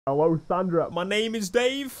Hello, Sandra. My name is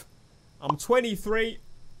Dave. I'm 23,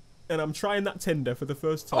 and I'm trying that Tinder for the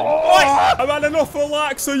first time. Oh! I've had enough of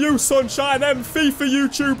likes of you, sunshine. Them FIFA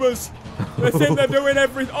YouTubers. They think they're doing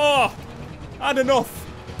everything. Oh, had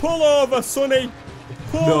enough. Pull over, Sonny.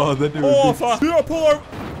 Pull over. Yeah, pull over.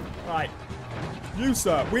 Right. You,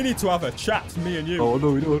 sir, we need to have a chat, me and you. Oh,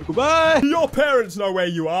 no, we don't want to go back. Your parents know where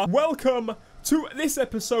you are. Welcome to this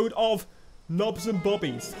episode of Knobs and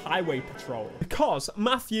Bobby's Highway Patrol. Because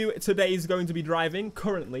Matthew today is going to be driving,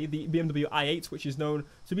 currently, the BMW i8, which is known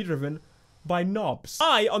to be driven by knobs.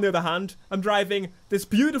 I, on the other hand, am driving this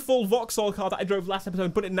beautiful Vauxhall car that I drove last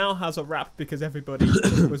episode, but it now has a wrap because everybody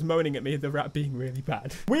was moaning at me, the wrap being really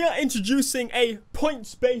bad. We are introducing a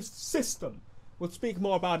points-based system. We'll speak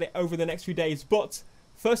more about it over the next few days, but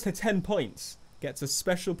first to 10 points gets a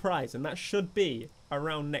special prize, and that should be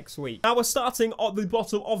around next week. Now we're starting at the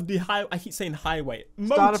bottom of the highway. I keep saying highway.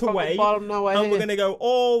 Motorway. And we're going to go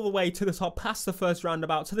all the way to the top, past the first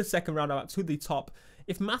roundabout, to the second roundabout, to the top.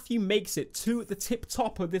 If Matthew makes it to the tip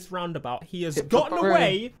top of this roundabout, he has gotten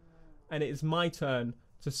away, and it is my turn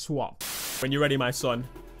to swap. When you're ready, my son.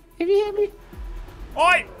 Can you hear me?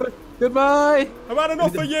 Oi! Goodbye! I've had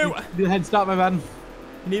enough of you! Need a head start, my man.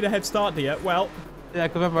 You need a head start, do you? Well, yeah,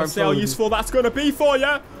 let's see how useful that's going to be for you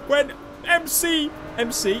when MC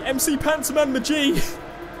Pantherman the G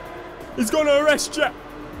is going to arrest you.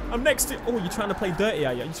 I'm next to... Oh, you're trying to play dirty,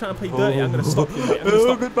 are you? You're trying to play dirty. I'm going to stop you, mate.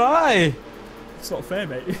 Oh, goodbye! It's not fair,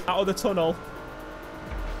 mate. Out of the tunnel.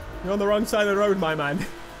 You're on the wrong side of the road, my man.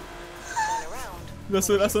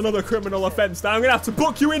 That's another criminal offence. Now I'm going to have to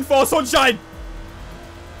book you in for, sunshine!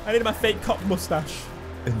 I need my fake cop mustache.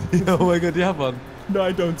 Oh my god, do you have one? No,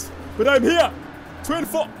 I don't. But I'm here! Twin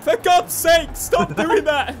foot! For God's sake, stop doing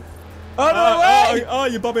that! Oh, no way! Oh,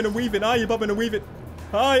 you're bobbing and weaving. Oh, you're bobbing and weaving.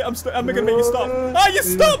 Hi, I'm going to make you stop. Oh, you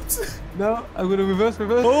stopped! No, I'm going to reverse.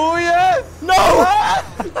 Oh, yes! No!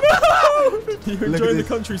 No! You enjoying the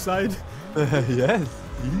countryside? Yes.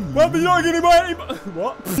 Well, but you're not going to anymore.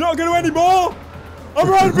 What? You're not going to anymore! I'm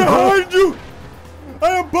right behind you! I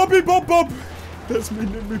am Bobby Bob Bob! That's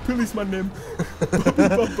my policeman name. Bobby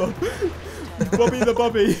Bob Bob. Bobby the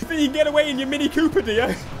Bobby. You think you can get away in your Mini Cooper, do you?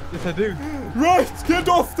 Yes, I do. Right, get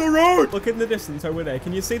off the road! Look in the distance over there.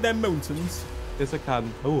 Can you see them mountains? Yes, I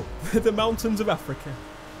can. Oh. The mountains of Africa.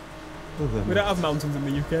 Oh, we don't have mountains in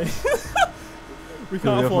the UK. We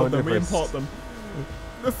can't afford them. We import them.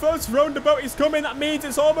 The first roundabout is coming. That means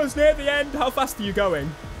it's almost near the end. How fast are you going?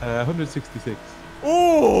 166.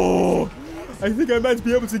 Oh! I think I might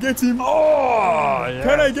be able to get him. Oh, yeah.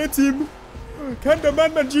 Can I get him? Can the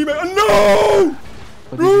man G-Man? Oh,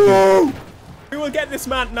 no! No! We will get this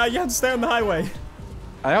man. Now you have to stay on the highway.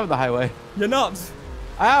 I am on the highway. You're not.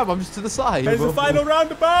 I am. I'm just to the side. There's the final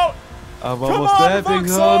roundabout. I'm almost there, big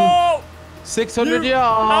son. 600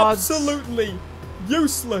 yards. Absolutely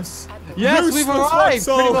useless. Yes, useless we've arrived,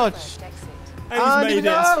 pretty much. And he's made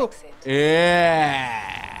it.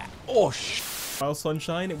 Yeah. Oh, Well,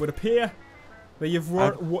 sunshine, it would appear that you've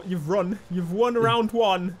won round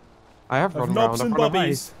one. I have run Knobs round. and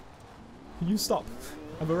Bobbies. You stop.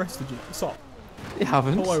 I've arrested you. Stop. You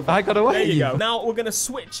haven't. Pull over. I got away. There you go. Now we're going to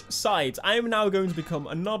switch sides. I am now going to become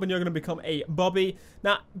a knob and you're going to become a Bobby.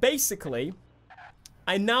 Now, basically,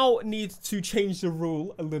 I now need to change the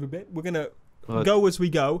rule a little bit. We're going to go as we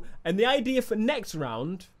go. And the idea for next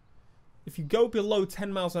round, if you go below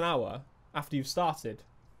 10 miles an hour after you've started,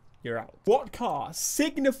 you're out. What car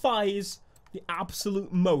signifies the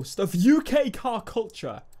absolute most of UK car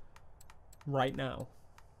culture right now?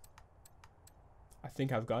 I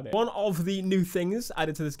think I've got it. One of the new things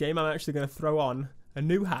added to this game, I'm actually going to throw on a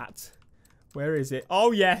new hat. Where is it?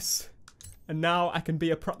 Oh, yes. And now I can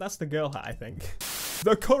be a pro. That's the girl hat, I think.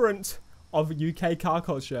 The current of UK car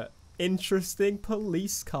culture. Interesting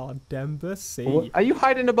police car, Denver Sea. Are you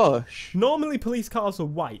hiding a bush? Normally police cars are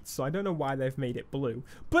white, so I don't know why they've made it blue.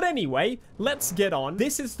 But anyway, let's get on.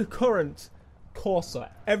 This is the current Corsa.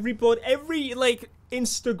 Every like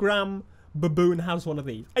Instagram baboon has one of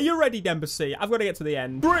these. Are you ready, Denver Sea? I've got to get to the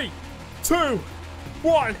end. 3, 2,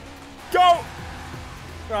 1, go!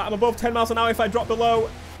 Right, I'm above 10 miles an hour. If I drop below,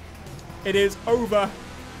 it is over.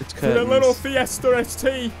 It's for the little Fiesta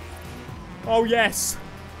ST. Oh, yes.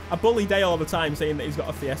 I bully Dale all the time saying that he's got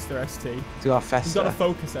a Fiesta ST. He's got a Fiesta. He's got a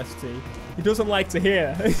Focus ST. He doesn't like to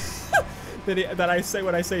hear that I say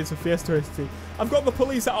when I say it's a Fiesta ST. I've got the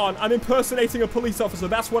police hat on. I'm impersonating a police officer.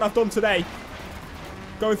 That's what I've done today.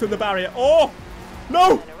 Going through the barrier. Oh!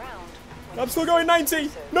 No! I'm still going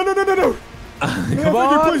 90. No, no, no, no, no. Come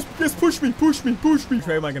on. Just push me. Which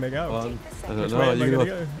way am I going to go? Well, I don't Which know. way am I going to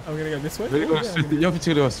go? I'm going to go this way? You're going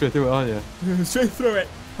to go straight through it, aren't you? Straight through it.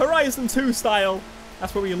 Horizon 2 style.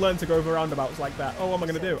 That's where we learn to go over roundabouts like that. Oh, what am I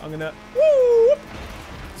going to do? I'm going to woo,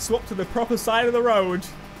 swap to the proper side of the road.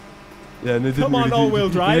 Yeah, and it Come on, all-wheel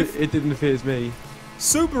drive. It didn't faze me.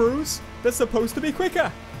 Subarus, they're supposed to be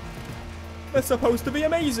quicker. They're supposed to be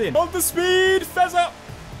amazing. On the speed, Fezza.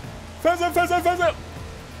 Fezza, Fezza, Fezza.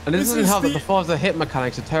 And this doesn't help that the Forza hit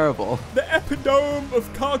mechanics are terrible. The epitome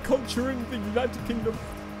of car culture in the United Kingdom.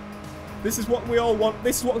 This is what we all want.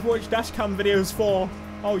 This is what we watch dashcam videos for.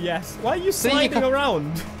 Oh, yes. Why are you sliding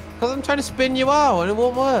around? Because I'm trying to spin you out and it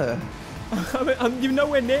won't work. You're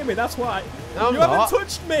nowhere near me, that's why. No, you haven't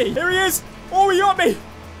touched me. Here he is. Oh, he got me.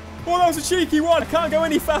 Oh, that was a cheeky one. I can't go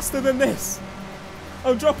any faster than this.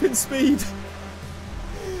 I'm dropping speed.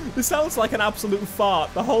 This sounds like an absolute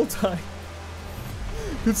fart the whole time.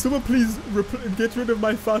 Could someone please get rid of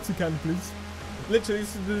my farty can, please? Literally,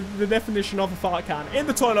 this is the definition of a fart can. In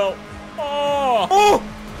the tunnel. Oh! Oh!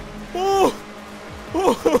 Oh!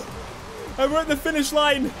 Oh! I'm at the finish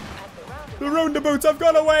line. The roundabout, I've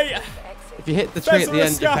got away. If you hit the tree at the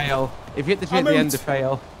end, you fail. If you hit the tree at the end, you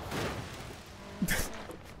fail.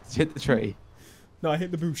 Hit the tree. No, I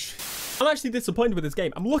hit the bush. I'm actually disappointed with this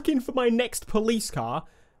game. I'm looking for my next police car,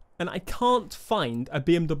 and I can't find a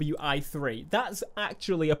BMW i3. That's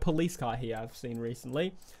actually a police car here I've seen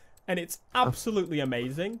recently, and it's absolutely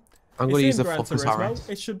amazing. I'm going to use the Focus RS.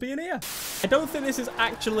 It should be in here. I don't think this is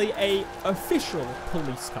actually a official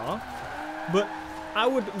police car, but I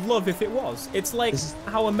would love if it was. It's like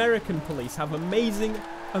how American police have amazing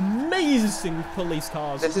police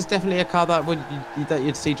cars. This is definitely a car that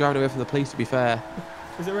you'd see driving away from the police, to be fair.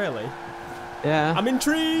 Is it really? Yeah. I'm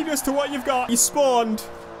intrigued as to what you've got. He spawned.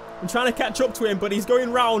 I'm trying to catch up to him, but he's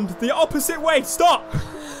going round the opposite way. Stop!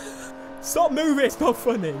 Stop moving. It's not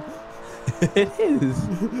funny. It is.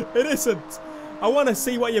 It isn't. I want to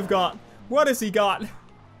see what you've got. What has he got?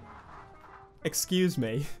 Excuse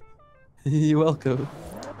me. You're welcome.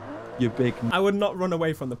 You big... I would not run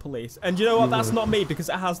away from the police. And you know what? That's not me, because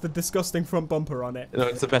it has the disgusting front bumper on it. No,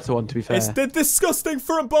 it's the better one, to be fair. It's the disgusting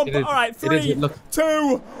front bumper. All right, 3,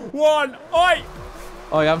 2, 1. Oi!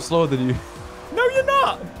 Oh, yeah, I'm slower than you. No, you're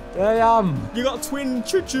not. Yeah, I am. You got twin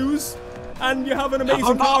choo-choos, and you have an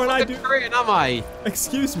amazing car, and I do... am I?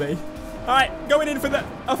 Excuse me. All right, going in for the...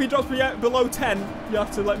 If he drops me out below 10, you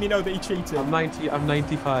have to let me know that he cheated. I'm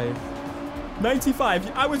 95.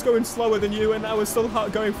 95. I was going slower than you, and I was still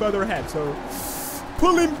going further ahead. So,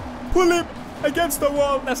 pull him against the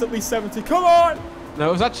wall. That's at least 70. Come on. No,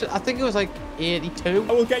 it was actually. I think it was like 82.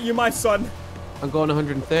 I will get you, my son. I'm going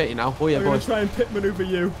 130 now. Oh yeah, I'm boy. gonna try and pit maneuver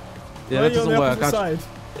you. Yeah, that doesn't work.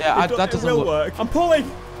 Yeah, that doesn't work. I'm pulling.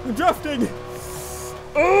 I'm drafting.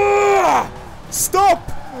 Stop!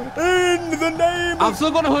 In the name. I'm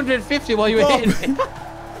still going 150 while you were hitting me.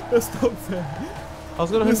 Let's stop there. I was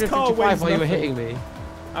going 155 while you were hitting me.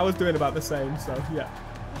 I was doing about the same, so yeah.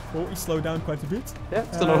 Oh, he slowed down quite a bit. Yeah,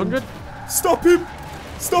 still 100. Stop him!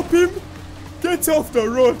 Stop him! Get off the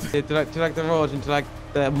road! Do you like the road and do you like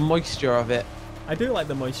the moisture of it? I do like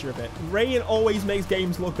the moisture of it. Rain always makes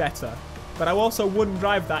games look better. But I also wouldn't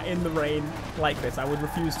drive that in the rain like this. I would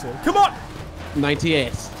refuse to. Come on!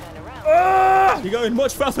 98. You're going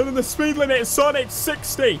much faster than the speed limit, son. It's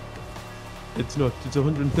 60. It's not. It's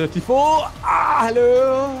 134.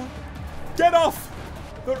 Hello. Get off.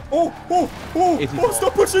 Oh,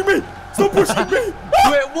 stop pushing me. Stop pushing me.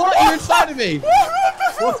 Wait, what? You're inside of me.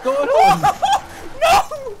 What's going on?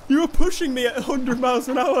 No. You were pushing me at 100 miles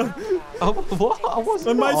an hour. What? I wasn't.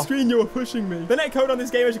 On my screen, you were pushing me. The netcode on this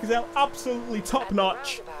game, as you can tell, absolutely top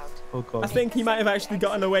notch. Oh, God. I think he might have actually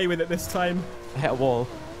gotten away with it this time. I hit a wall.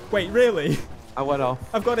 Wait, really? I went off.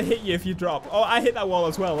 I've got to hit you if you drop. Oh, I hit that wall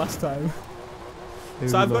as well last time.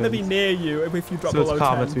 So I've got to be near you if you drop below 10. So it's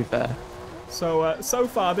karma, to be fair. So, so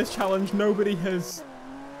far, this challenge, nobody has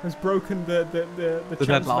broken the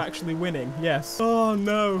chance of actually winning. Yes. Oh,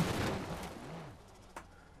 no.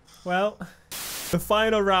 Well, the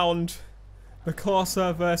final round, the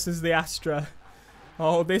Corsa versus the Astra.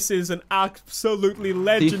 Oh, this is an absolutely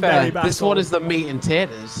legendary battle. This one is the meat and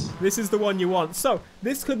taters. This is the one you want. So,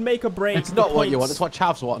 this could make or break. It's not what you want, it's what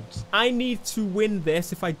Chavs wants. I need to win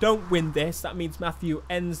this. If I don't win this, that means Matthew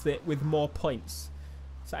ends it with more points.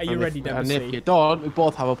 So, are you ready, Dempsey? And if you don't, we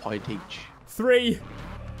both have a point each. 3,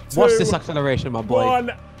 2, watch this acceleration, my boy.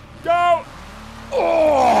 1, go!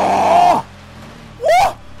 Oh!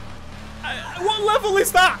 What? What level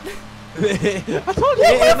is that? I told you,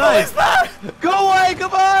 what level is that? Go away,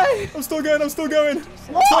 goodbye! I'm still going.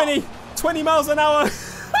 What? 20 miles an hour.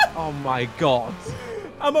 Oh my God.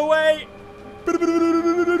 I'm away.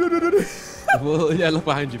 Well, yeah, look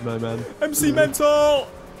behind you, my man. MC Mental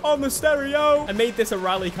on the stereo. I made this a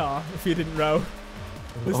rally car, if you didn't know.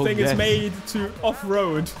 This thing is made to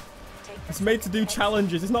off-road. It's made to do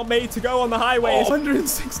challenges. It's not made to go on the highway. It's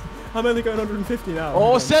 160. I'm only going 150 now.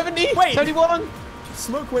 Oh, 70? Wait. 71?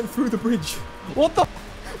 Smoke went through the bridge. What the?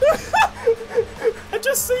 I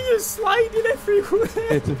just see you sliding everywhere.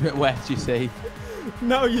 It's a bit wet, you see.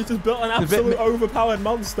 No, you just built an absolute overpowered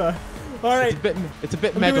monster. All right. It's a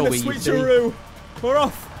bit I'm metal-y, doing the you see. switcheroo. We're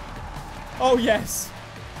off. Oh, yes.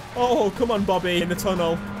 Oh, come on, Bobby, in the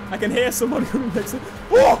tunnel. I can hear someone coming next to me.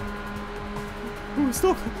 Oh! Oh,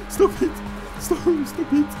 stop. Stop it. Stop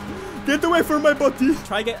it. Get away from my buddy.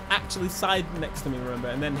 Try get actually side next to me, remember,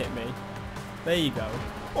 and then hit me. There you go.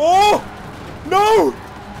 Oh! No!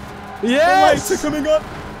 Yes! The lights are coming on.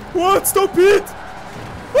 What? Stop it!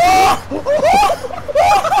 Oh!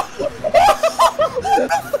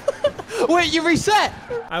 Wait, you reset?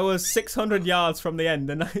 I was 600 yards from the end,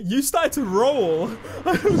 and you started to roll.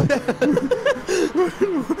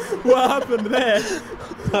 What happened there?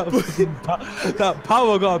 That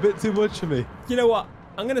power got a bit too much for me. You know what?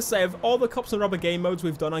 I'm going to say, of all the Cops and Robber game modes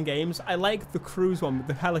we've done on games, I like the cruise one with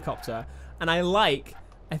the helicopter. And I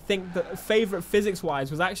think the favourite physics-wise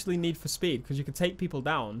was actually Need for Speed, because you could take people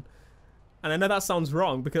down. And I know that sounds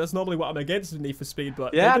wrong, because that's normally what I'm against with Need for Speed,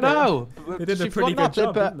 but yeah, they did a pretty good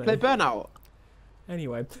job, didn't they? They Burnout.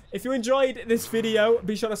 Anyway, if you enjoyed this video,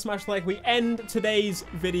 be sure to smash the like. We end today's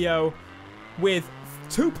video with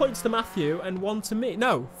 2 points to Matthew and 1 to me.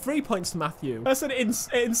 No, 3 points to Matthew. That's an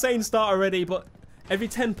insane start already, but every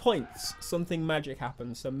 10 points, something magic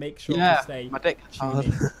happens, so make sure to stay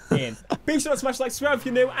tuning in. Be sure to smash the like, subscribe if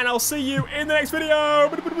you're new, and I'll see you in the next video.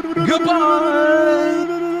 Goodbye!